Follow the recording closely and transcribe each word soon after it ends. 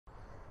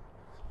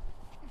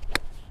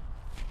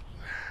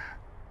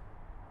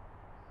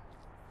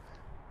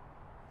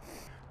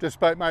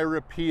despite my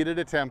repeated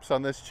attempts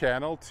on this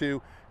channel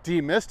to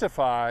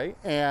demystify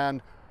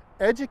and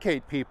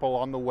educate people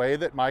on the way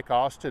that Mike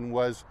Austin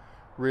was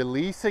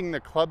releasing the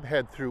club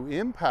head through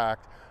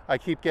impact, I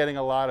keep getting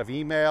a lot of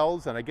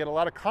emails and I get a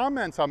lot of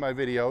comments on my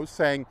videos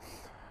saying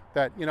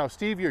that, you know,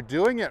 Steve, you're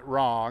doing it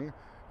wrong.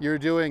 You're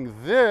doing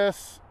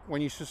this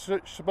when you're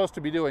supposed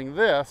to be doing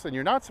this, and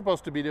you're not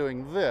supposed to be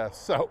doing this.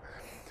 So,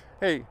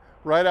 hey,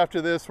 right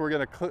after this, we're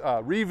going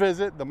to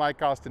revisit the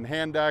Mike Austin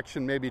hand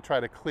action, maybe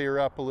try to clear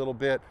up a little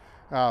bit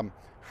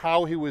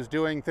how he was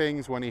doing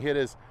things when he hit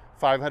his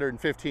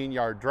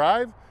 515-yard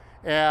drive,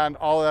 and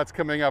all of that's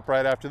coming up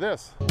right after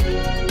this.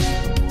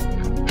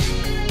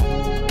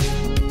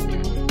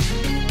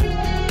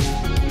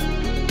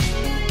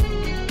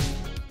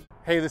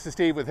 Hey, this is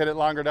Steve with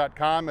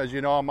HitItLonger.com. As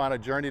you know, I'm on a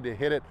journey to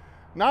hit it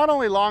not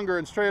only longer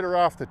and straighter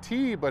off the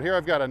tee, but here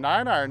I've got a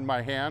 9-iron in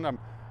my hand. I'm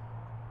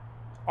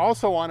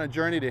also on a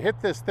journey to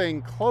hit this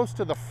thing close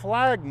to the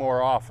flag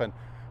more often,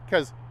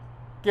 because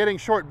getting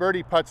short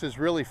birdie putts is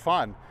really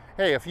fun.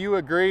 Hey, if you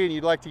agree and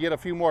you'd like to get a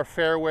few more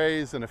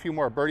fairways and a few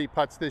more birdie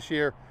putts this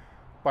year,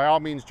 by all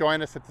means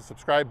join us at the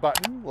subscribe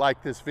button,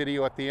 like this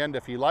video at the end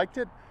if you liked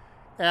it,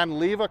 and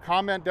leave a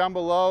comment down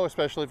below,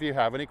 especially if you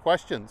have any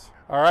questions.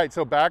 All right,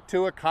 so back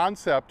to a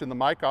concept in the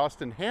Mike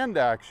Austin hand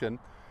action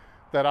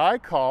that I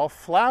call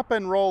flap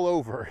and roll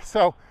over.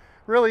 So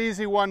really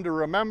easy one to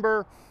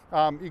remember.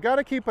 You got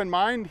to keep in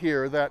mind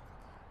here that,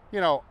 you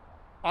know,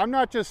 I'm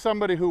not just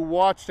somebody who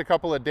watched a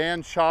couple of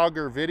Dan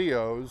Schauger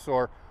videos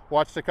or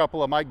watched a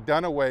couple of Mike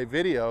Dunaway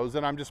videos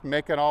and I'm just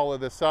making all of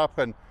this up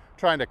and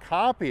trying to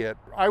copy it.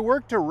 I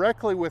worked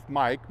directly with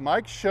Mike.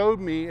 Mike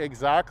showed me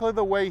exactly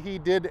the way he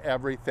did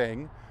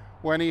everything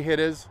when he hit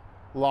his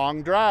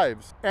long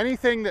drives.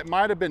 Anything that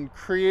might have been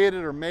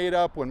created or made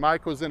up when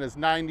Mike was in his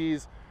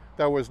 90s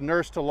that was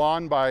nursed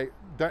along by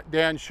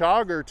Dan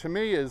Schauger, to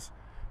me, is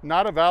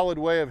not a valid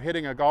way of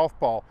hitting a golf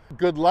ball.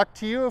 Good luck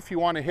to you if you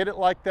want to hit it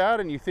like that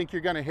and you think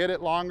you're going to hit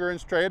it longer and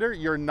straighter.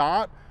 You're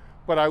not,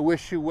 but I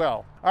wish you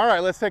well. All right,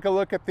 let's take a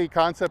look at the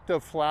concept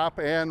of flap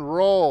and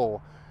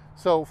roll.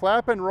 So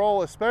flap and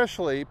roll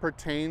especially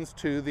pertains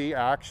to the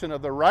action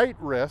of the right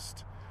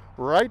wrist,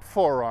 right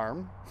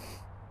forearm.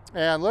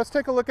 And let's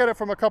take a look at it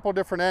from a couple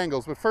different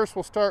angles. But first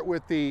we'll start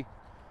with the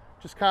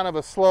just kind of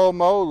a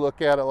slow-mo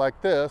look at it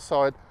like this.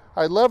 So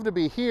I'd love to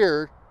be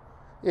here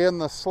in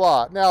the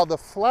slot. Now the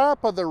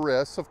flap of the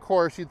wrist, of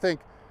course, you'd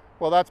think,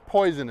 well, that's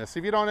poisonous.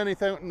 If you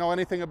don't know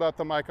anything about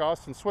the Mike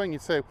Austin swing,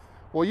 you'd say,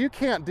 well, you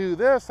can't do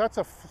this. That's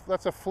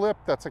a flip,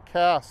 that's a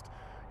cast.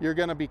 You're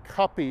going to be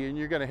cuppy and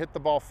you're going to hit the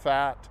ball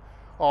fat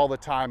all the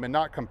time and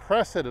not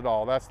compress it at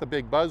all. That's the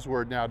big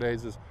buzzword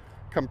nowadays, is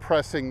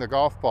compressing the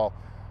golf ball.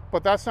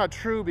 But that's not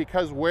true,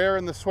 because where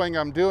in the swing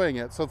I'm doing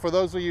it. So for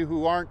those of you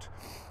who aren't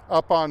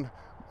up on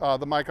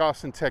the Mike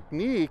Austin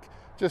technique,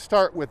 just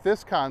start with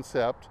this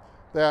concept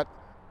that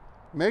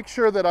make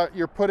sure that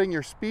you're putting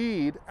your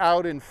speed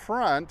out in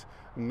front,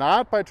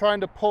 not by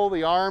trying to pull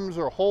the arms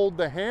or hold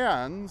the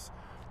hands,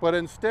 but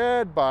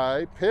instead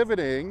by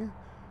pivoting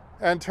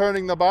and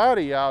turning the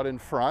body out in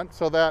front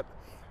so that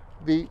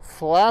the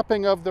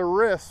flapping of the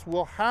wrists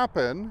will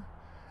happen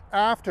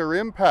after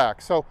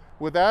impact. So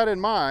with that in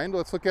mind,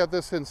 let's look at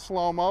this in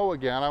slow-mo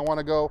again. I want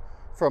to go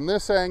from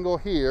this angle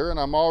here, and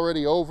I'm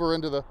already over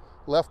into the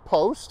left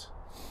post.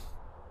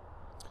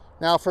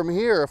 Now from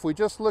here, if we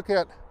just look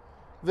at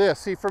this,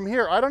 see from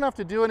here, I don't have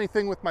to do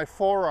anything with my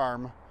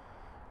forearm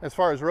as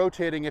far as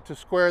rotating it to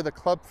square the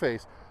club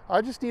face.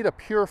 I just need a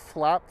pure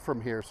flap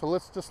from here. So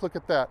let's just look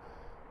at that.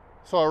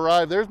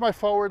 So there's my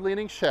forward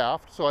leaning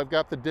shaft. So I've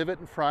got the divot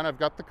in front, I've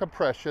got the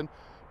compression,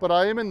 but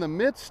I am in the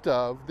midst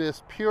of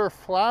this pure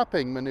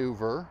flapping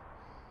maneuver,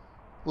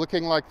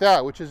 looking like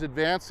that, which is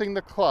advancing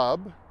the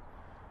club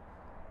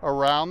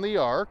around the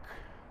arc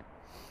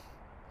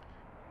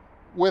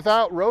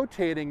without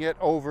rotating it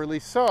overly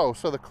so.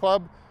 So the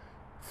club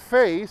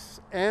face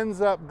ends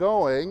up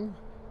going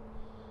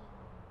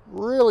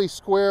really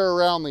square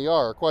around the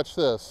arc. Watch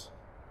this.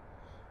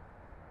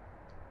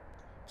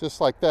 Just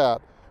like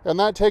that. And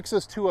that takes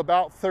us to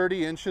about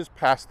 30 inches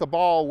past the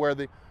ball, where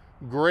the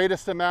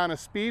greatest amount of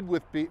speed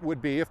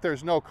would be if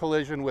there's no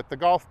collision with the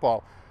golf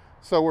ball.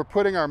 So we're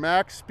putting our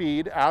max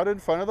speed out in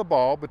front of the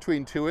ball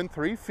between 2 and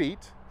 3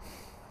 feet,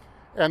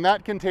 and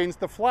that contains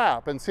the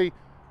flap. And see,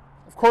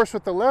 of course,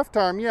 with the left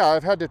arm, yeah,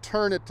 I've had to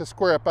turn it to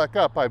square it back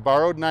up. I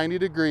borrowed 90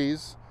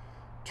 degrees,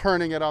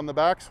 turning it on the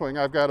backswing.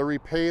 I've got to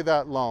repay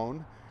that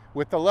loan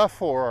with the left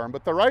forearm,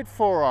 but the right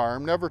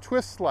forearm never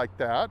twists like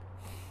that.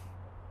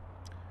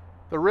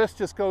 The wrist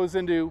just goes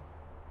into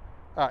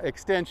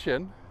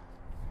extension.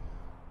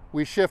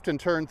 We shift and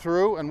turn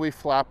through, and we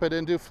flap it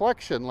into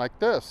flexion like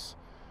this.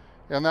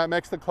 And that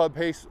makes the club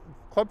face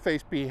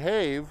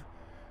behave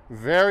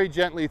very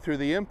gently through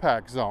the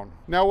impact zone.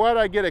 Now, what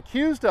I get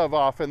accused of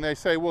often, they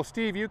say, well,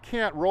 Steve, you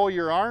can't roll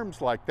your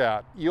arms like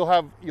that.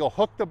 You'll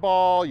hook the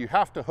ball, you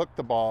have to hook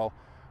the ball.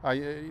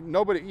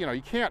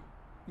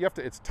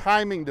 It's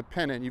timing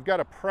dependent. You've got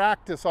to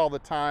practice all the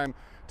time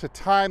to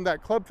time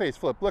that club face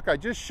flip. Look, I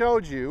just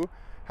showed you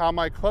how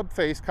my club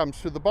face comes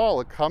through the ball.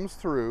 It comes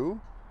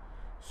through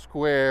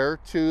square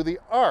to the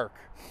arc,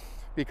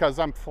 because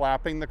I'm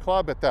flapping the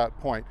club at that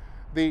point.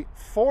 The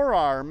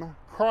forearm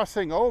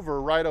crossing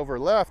over right over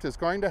left is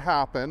going to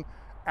happen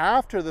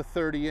after the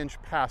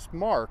 30-inch pass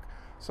mark.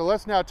 So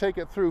let's now take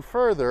it through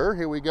further.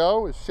 Here we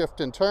go,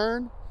 shift and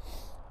turn.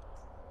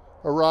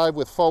 Arrive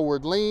with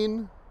forward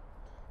lean.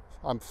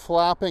 I'm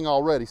flapping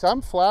already. So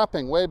I'm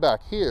flapping way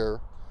back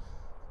here,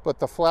 but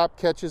the flap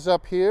catches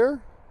up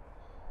here,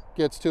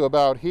 gets to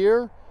about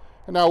here.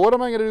 And now what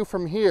am I going to do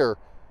from here?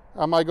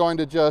 Am I going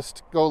to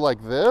just go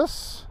like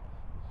this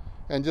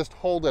and just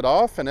hold it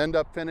off and end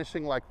up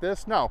finishing like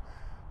this? No,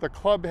 the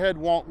club head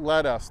won't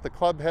let us. The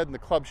club head and the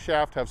club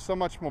shaft have so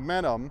much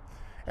momentum,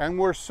 and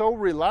we're so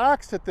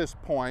relaxed at this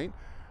point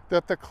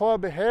that the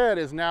club head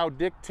is now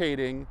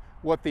dictating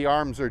what the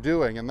arms are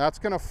doing, and that's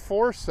going to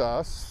force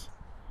us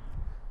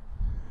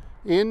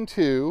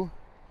into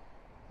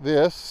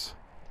this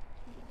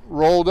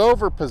rolled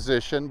over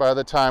position by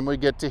the time we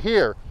get to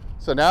here.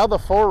 So now the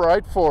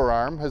right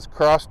forearm has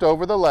crossed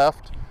over the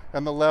left,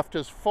 and the left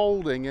is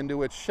folding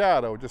into its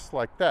shadow, just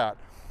like that.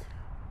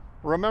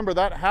 Remember,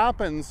 that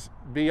happens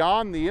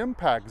beyond the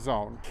impact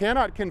zone.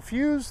 Cannot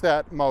confuse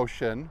that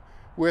motion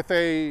with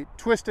a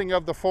twisting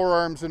of the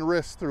forearms and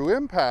wrists through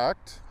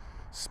impact,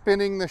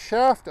 spinning the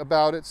shaft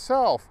about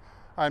itself.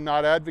 I'm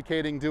not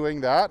advocating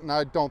doing that, and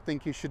I don't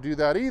think you should do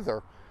that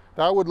either.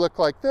 That would look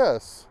like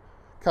this,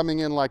 coming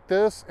in like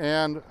this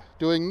and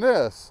doing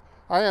this.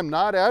 I am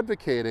not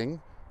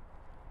advocating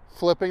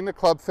flipping the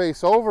club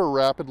face over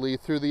rapidly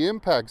through the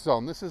impact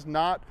zone. This is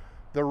not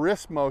the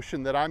wrist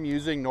motion that I'm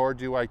using, nor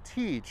do I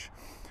teach.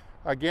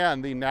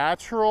 Again, the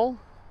natural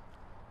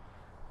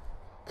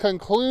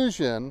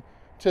conclusion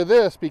to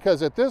this,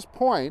 because at this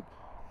point,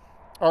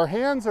 our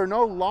hands are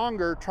no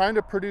longer trying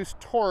to produce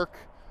torque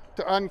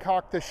to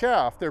uncock the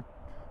shaft. They're,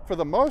 for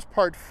the most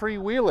part,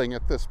 freewheeling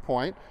at this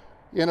point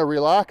in a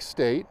relaxed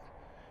state.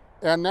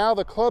 And now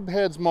the club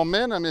head's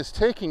momentum is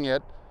taking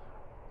it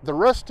the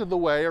rest of the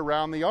way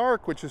around the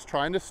arc, which is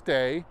trying to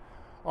stay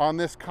on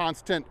this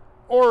constant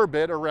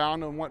orbit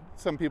around in what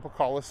some people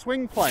call a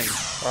swing plane.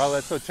 Well,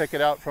 let's go check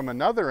it out from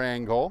another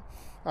angle.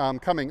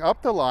 Coming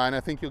up the line, I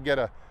think you'll get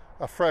a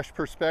fresh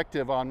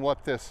perspective on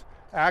what this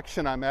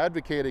action I'm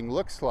advocating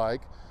looks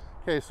like.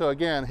 Okay, so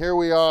again, here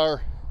we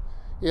are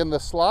in the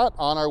slot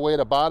on our way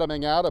to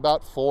bottoming out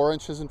about 4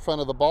 inches in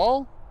front of the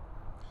ball.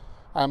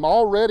 I'm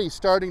already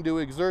starting to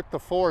exert the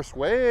force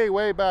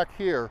way back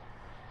here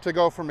to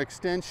go from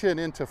extension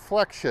into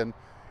flexion.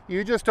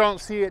 You just don't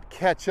see it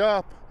catch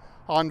up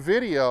on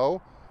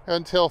video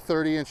until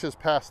 30 inches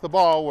past the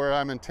ball, where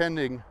I'm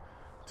intending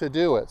to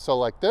do it. So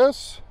like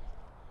this,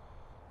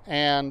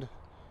 and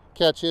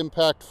catch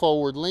impact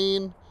forward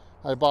lean.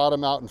 I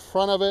bottom out in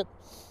front of it.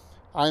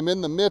 I'm in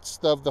the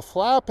midst of the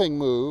flapping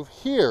move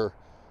here.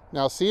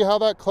 Now see how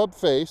that club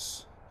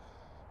face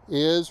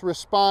is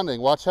responding.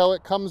 Watch how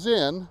it comes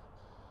in.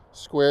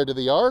 Square to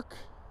the arc,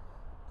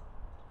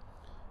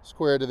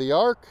 square to the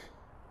arc,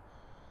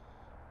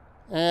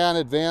 and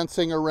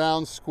advancing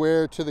around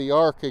square to the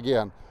arc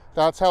again.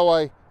 That's how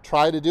I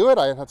try to do it.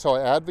 That's how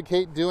I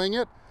advocate doing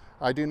it.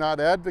 I do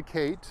not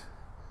advocate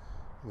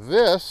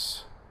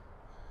this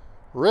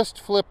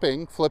wrist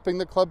flipping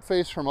the club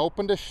face from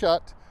open to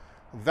shut.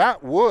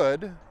 That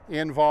would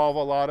involve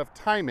a lot of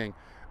timing.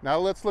 Now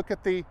let's look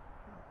at the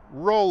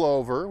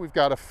rollover. We've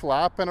got a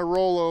flap and a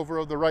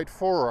rollover of the right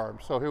forearm.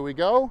 So here we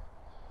go.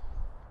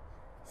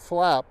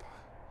 Flap.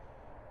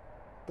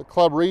 The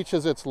club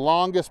reaches its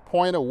longest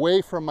point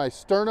away from my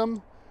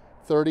sternum,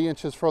 30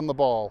 inches from the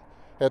ball.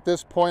 At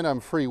this point, I'm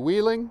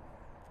freewheeling.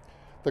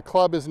 The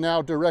club is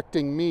now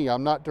directing me.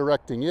 I'm not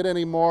directing it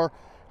anymore.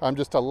 I'm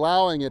just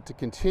allowing it to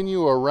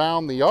continue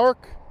around the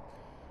arc,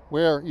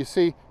 where, you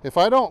see, if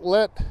I don't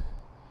let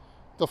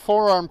the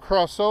forearm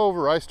cross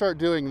over, I start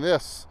doing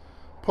this,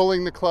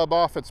 pulling the club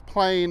off its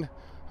plane.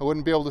 I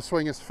wouldn't be able to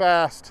swing as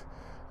fast.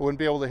 I wouldn't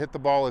be able to hit the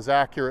ball as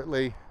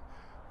accurately.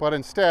 But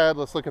instead,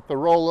 let's look at the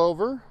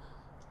rollover.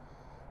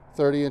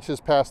 30 inches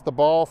past the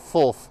ball,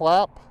 full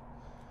flap.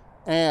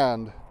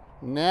 And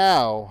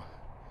now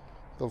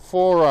the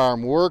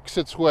forearm works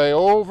its way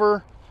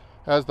over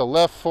as the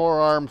left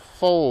forearm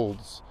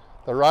folds.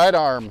 The right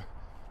arm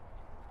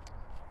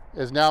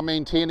is now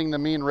maintaining the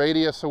mean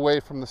radius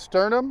away from the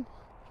sternum.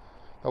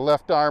 The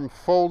left arm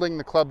folding,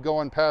 the club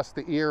going past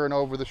the ear and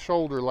over the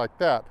shoulder like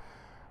that.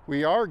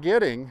 We are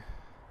getting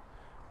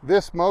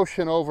this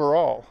motion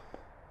overall,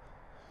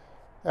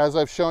 as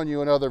I've shown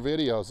you in other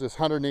videos, this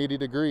 180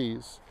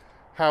 degrees.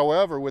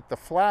 However, with the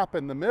flap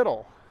in the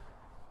middle,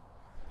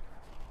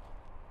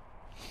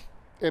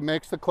 it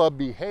makes the club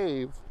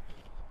behave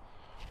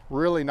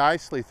really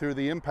nicely through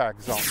the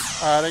impact zone.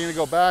 I'm going to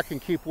go back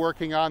and keep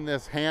working on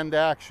this hand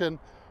action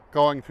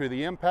going through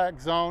the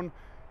impact zone.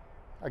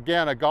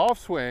 Again, a golf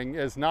swing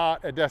is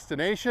not a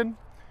destination.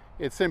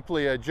 It's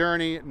simply a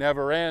journey. It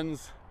never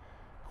ends.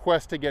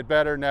 Quest to get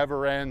better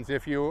never ends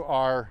if you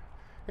are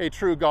a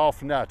true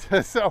golf nut.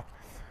 So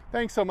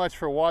thanks so much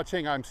for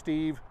watching. I'm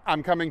Steve.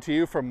 I'm coming to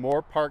you from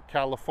Moore Park,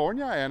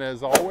 California. And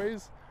as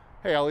always,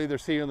 hey, I'll either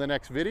see you in the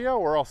next video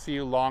or I'll see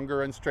you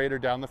longer and straighter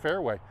down the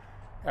fairway.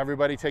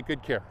 Everybody take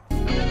good care.